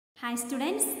Hi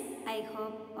students, I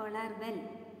hope all are well.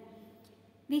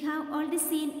 We have already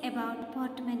seen about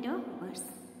portmanteau words.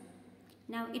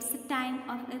 Now it's the time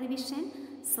of a revision.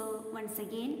 So once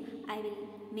again I will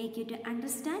make you to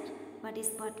understand what is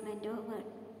portmanteau word.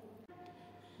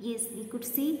 Yes, we could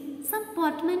see some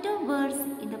portmanteau words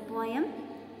in the poem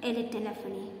A Little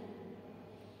Telephony.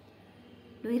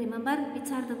 Do you remember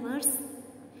which are the words?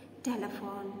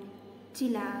 Telephone,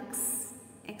 chillax,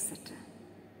 etc.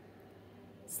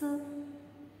 So,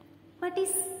 what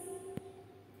is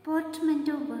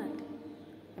portmanteau word?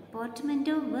 A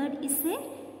portmanteau word is a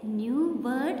new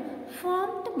word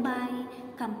formed by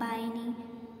combining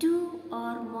two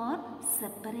or more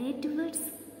separate words.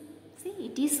 See,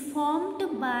 it is formed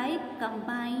by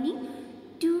combining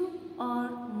two or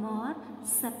more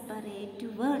separate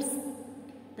words.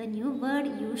 The new word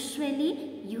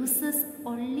usually uses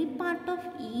only part of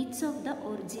each of the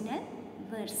original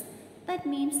words. That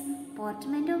means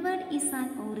portmanteau word is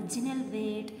an original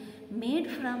word made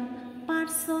from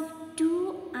parts of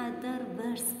two other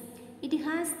words. It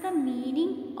has the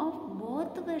meaning of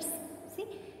both words. See,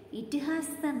 it has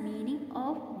the meaning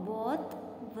of both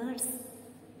words.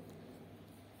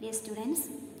 Dear students,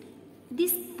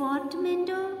 this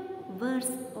portmanteau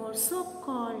words also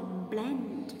called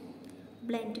blend.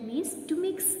 Blend means to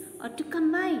mix or to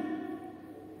combine.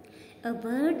 A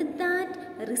word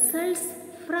that results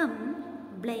from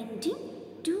blending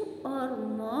two or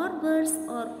more words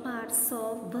or parts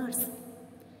of words.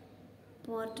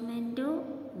 Portmanteau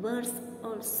words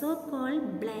also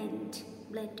called blend.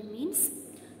 Blend means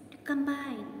to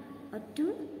combine or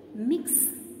to mix.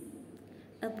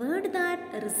 A word that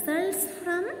results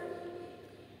from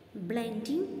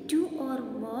blending two or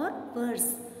more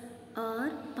words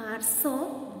or parts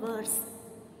of words.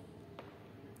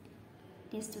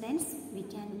 Dear students, we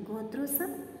can go through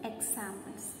some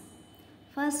examples.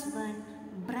 First one,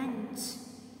 brunch.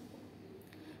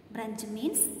 Brunch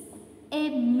means a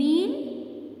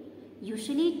meal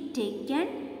usually taken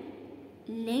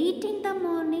late in the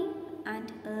morning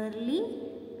and early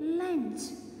lunch.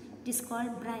 It is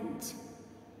called brunch.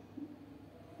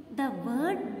 The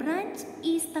word brunch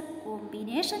is the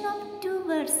combination of two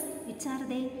words. Which are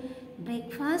they?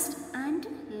 Breakfast and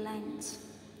lunch.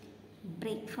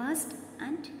 Breakfast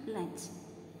and lunch.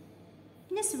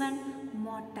 Next one,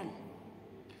 motel.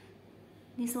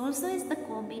 This also is the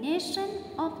combination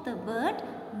of the word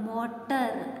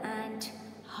motor and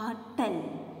hotel.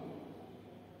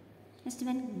 Next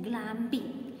one,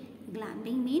 glamping.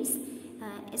 Glamping means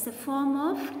it's a form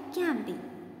of camping.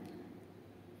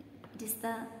 It is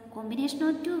the combination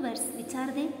of two words. Which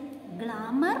are they?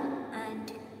 Glamour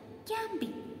and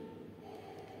camping.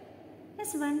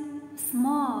 Next one,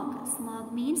 smog.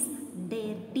 Smog means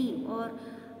dirty or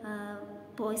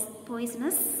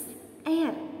poisonous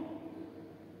air.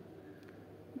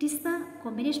 It is the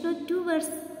combination of two words.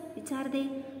 Which are they?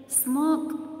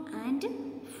 Smoke and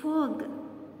fog.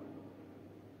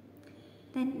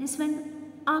 Then next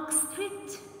one,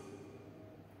 Oxford.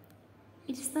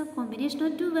 It is the combination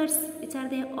of two words. Which are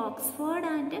they? Oxford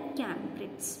and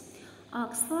Cambridge.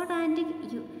 Oxford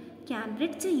and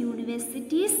Cambridge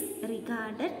universities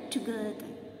regarded together.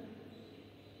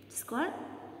 It is called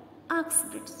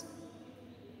Oxford.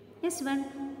 Next one,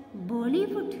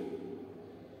 Bollywood.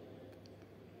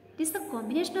 It is the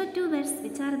combination of two words.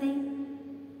 Which are they?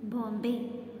 Bombay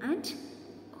and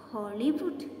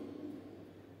Hollywood.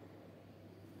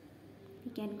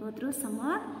 We can go through some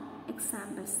more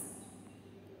examples.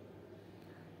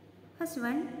 First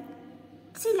one,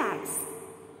 chillax.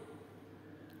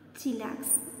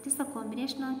 Chillax. It is the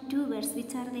combination of two words.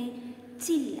 Which are they?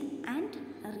 Chill and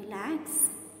relax.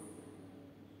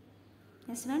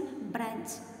 Next one,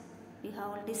 brunch. We have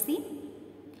already seen.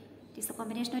 It is a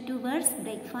combination of two words,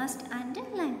 breakfast and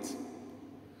lunch.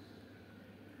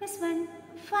 Next one,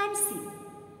 fancy.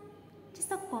 It is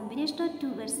the combination of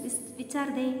two words. Which are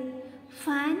they?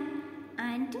 Fan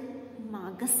and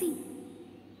magazine.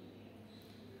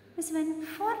 Next one,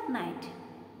 fortnight.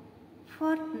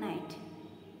 Fortnight.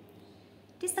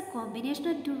 It is the combination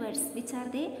of two words. Which are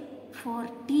they?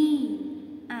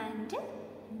 14 and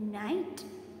night.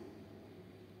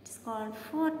 It is called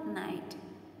fortnight.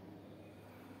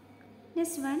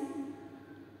 Next one,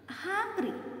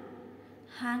 hungry.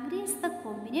 Hungry is the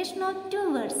combination of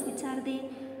two words. Which are they?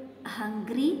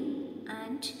 Hungry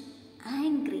and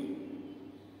angry.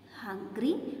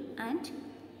 Hungry and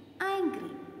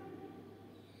angry.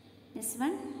 Next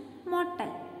one,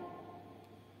 motel.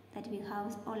 That we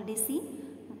have already seen.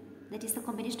 That is the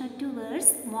combination of two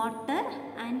words, motor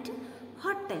and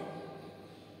hotel.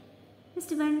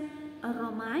 Next one, a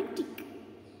romantic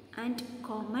and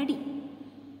comedy.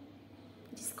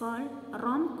 It is called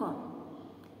rom-com.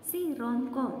 See,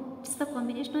 rom-com. It's the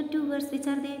combination of two words which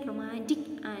are there, romantic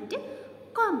and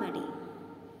comedy.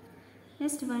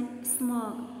 Next one,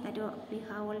 smog. That we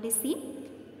have already seen.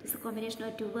 It's a combination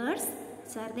of two words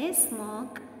which are there,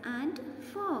 smog and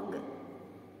fog.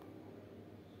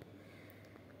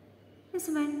 Next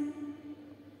one,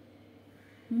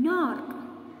 Nork.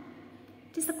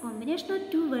 It is a combination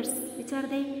of two words which are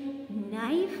the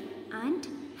knife and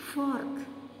fork.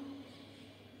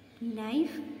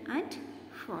 Knife and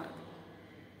fork.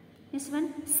 This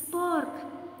one, spork.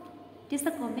 It is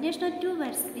a combination of two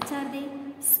words which are the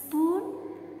spoon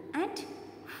and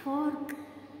fork.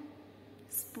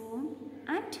 Spoon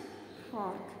and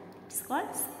fork. It is called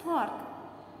spork.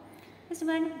 This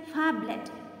one,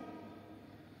 phablet.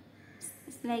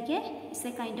 It's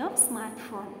a kind of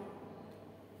smartphone.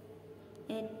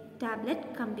 A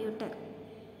tablet computer.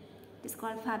 It is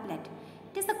called phablet.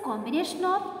 It is a combination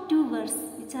of two words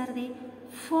which are the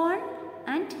phone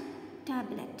and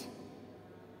tablet.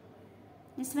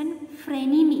 This one,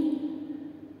 frenemy.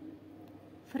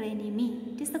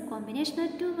 Frenemy. It is a combination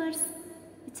of two words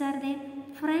which are the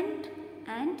friend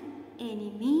and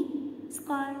enemy. It's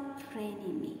called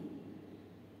frenemy.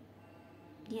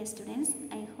 Dear students,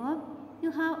 I hope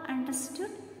you have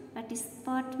understood what is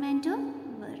portmanteau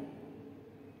word.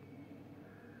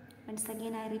 Once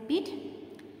again I repeat.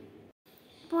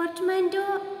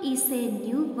 Portmanteau is a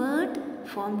new word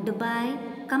formed by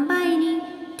combining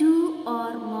two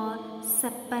or more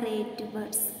separate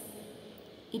words.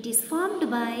 It is formed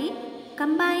by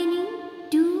combining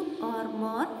two or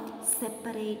more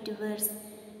separate words.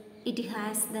 It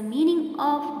has the meaning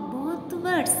of both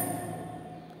words.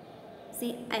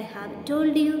 See, I have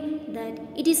told you that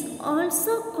it is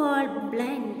also called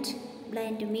blend.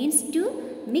 Blend means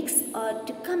to mix or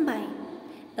to combine.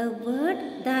 A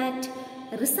word that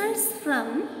results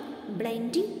from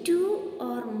blending two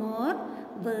or more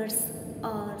words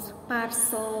or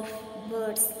parts of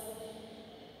words.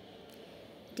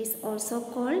 It is also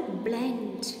called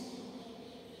blend.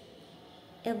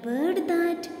 A word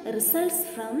that results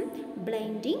from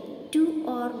blending two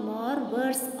or more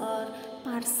words or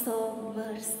parts of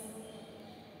words.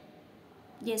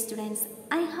 Yes, students,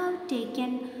 I have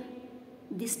taken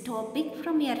this topic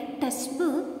from your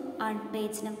textbook on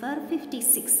page number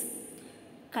 56.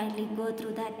 Kindly go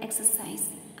through that exercise.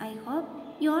 I hope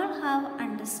you all have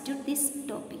understood this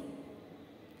topic.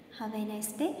 Have a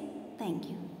nice day. Thank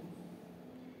you.